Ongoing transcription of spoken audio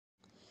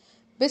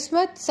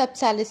Bismuth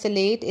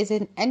Subsalicylate is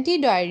an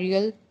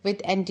antidiarrheal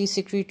with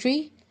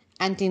antisecretory,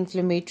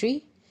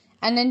 anti-inflammatory,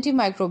 and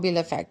antimicrobial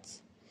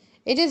effects.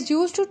 It is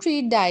used to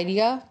treat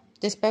diarrhea,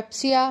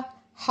 dyspepsia,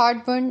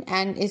 heartburn,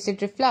 and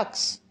acid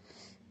reflux.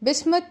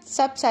 Bismuth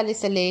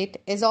subsalicylate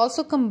is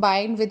also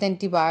combined with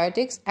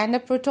antibiotics and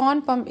a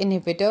proton pump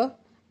inhibitor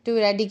to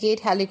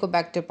eradicate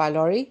Helicobacter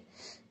pylori.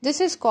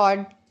 This is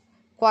called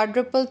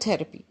quadruple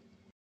therapy.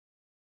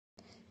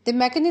 The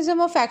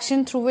mechanism of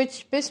action through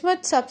which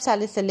bismuth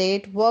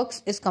subsalicylate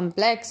works is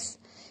complex.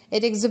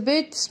 It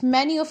exhibits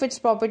many of its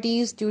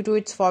properties due to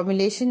its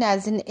formulation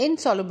as an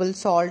insoluble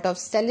salt of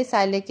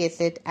salicylic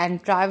acid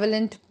and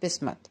trivalent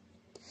bismuth.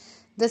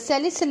 The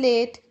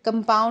salicylate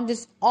compound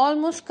is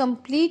almost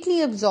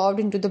completely absorbed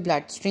into the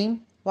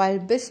bloodstream, while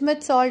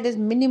bismuth salt is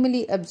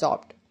minimally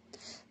absorbed.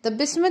 The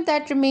bismuth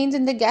that remains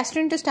in the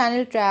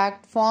gastrointestinal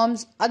tract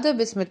forms other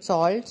bismuth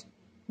salts.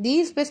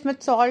 These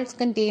bismuth salts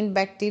contain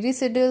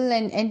bactericidal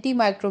and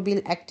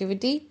antimicrobial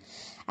activity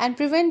and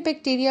prevent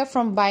bacteria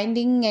from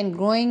binding and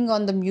growing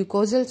on the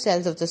mucosal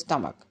cells of the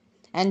stomach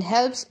and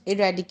helps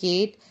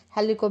eradicate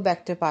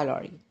Helicobacter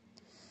pylori.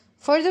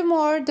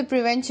 Furthermore, the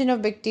prevention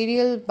of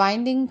bacterial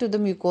binding to the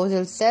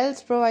mucosal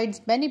cells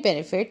provides many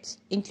benefits,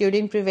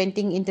 including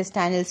preventing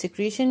intestinal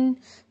secretion,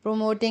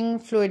 promoting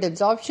fluid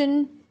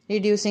absorption,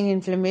 reducing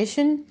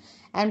inflammation,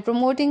 and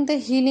promoting the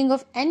healing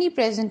of any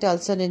present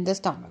ulcer in the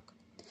stomach.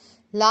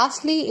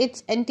 Lastly,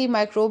 its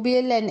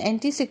antimicrobial and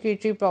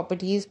antisecretory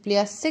properties play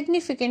a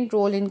significant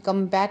role in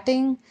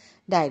combating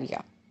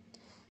diarrhea.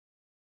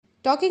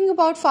 Talking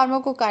about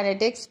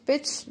pharmacokinetics,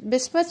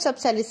 bismuth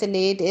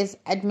subsalicylate is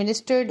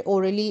administered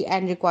orally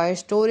and requires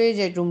storage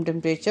at room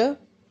temperature.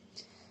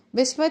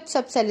 Bismuth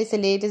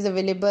subsalicylate is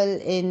available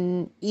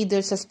in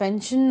either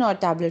suspension or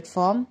tablet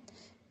form.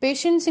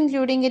 Patients,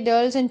 including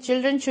adults and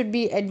children, should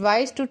be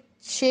advised to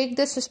shake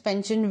the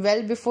suspension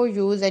well before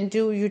use and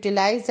to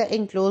utilize the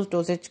enclosed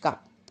dosage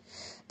cup.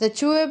 The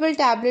chewable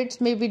tablets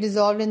may be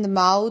dissolved in the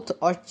mouth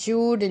or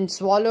chewed and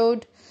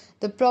swallowed.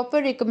 The proper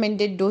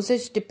recommended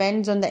dosage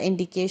depends on the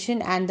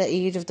indication and the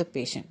age of the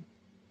patient.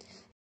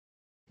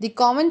 The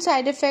common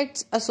side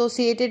effects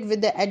associated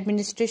with the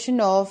administration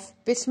of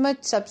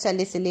bismuth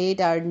subsalicylate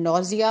are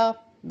nausea,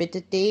 bitter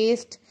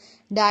taste,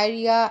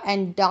 diarrhea,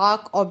 and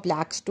dark or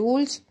black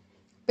stools.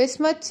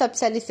 Bismuth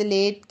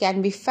subsalicylate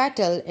can be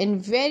fatal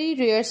in very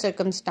rare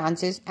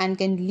circumstances and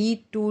can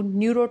lead to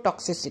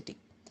neurotoxicity.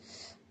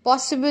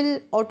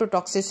 Possible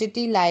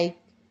ototoxicity like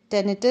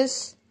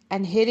tinnitus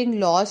and hearing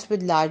loss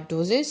with large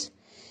doses.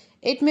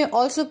 It may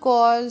also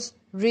cause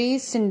Reye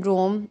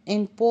syndrome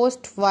in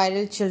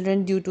post-viral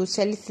children due to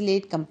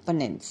salicylate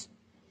components.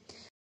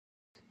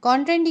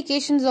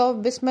 Contraindications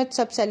of bismuth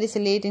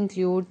subsalicylate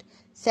include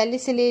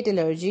salicylate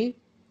allergy,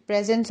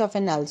 presence of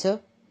an ulcer,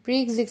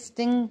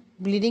 pre-existing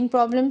bleeding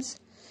problems,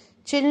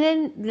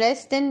 children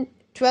less than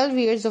 12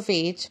 years of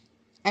age,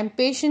 and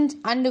patients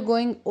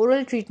undergoing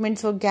oral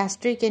treatments for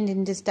gastric and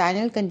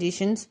intestinal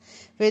conditions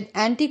with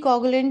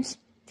anticoagulants,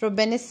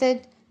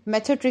 probenecid,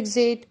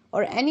 methotrexate,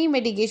 or any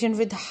medication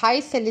with high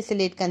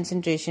salicylate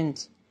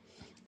concentrations.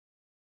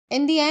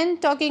 In the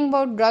end, talking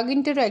about drug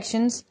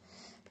interactions,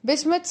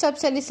 bismuth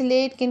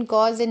subsalicylate can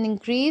cause an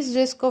increased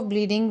risk of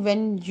bleeding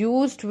when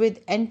used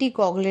with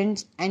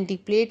anticoagulants,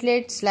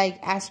 antiplatelets like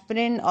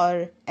aspirin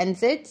or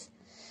NSAIDs.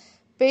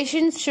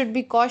 Patients should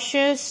be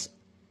cautious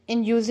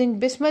in using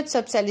bismuth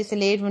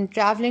subsalicylate when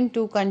traveling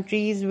to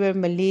countries where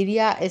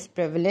malaria is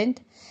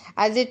prevalent,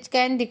 as it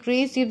can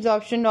decrease the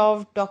absorption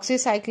of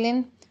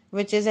doxycycline,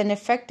 which is an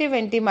effective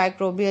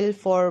antimicrobial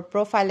for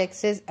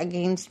prophylaxis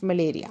against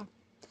malaria.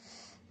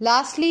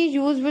 Lastly,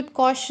 use with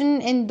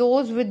caution in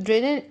those with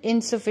renal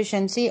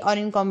insufficiency or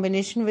in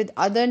combination with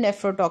other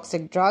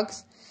nephrotoxic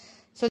drugs.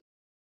 So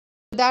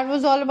that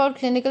was all about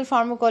clinical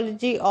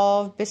pharmacology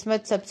of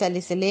bismuth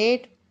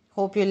subsalicylate.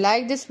 Hope you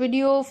like this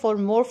video. For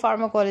more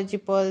pharmacology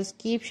pearls,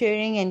 keep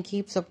sharing and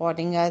keep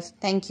supporting us.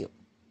 Thank you.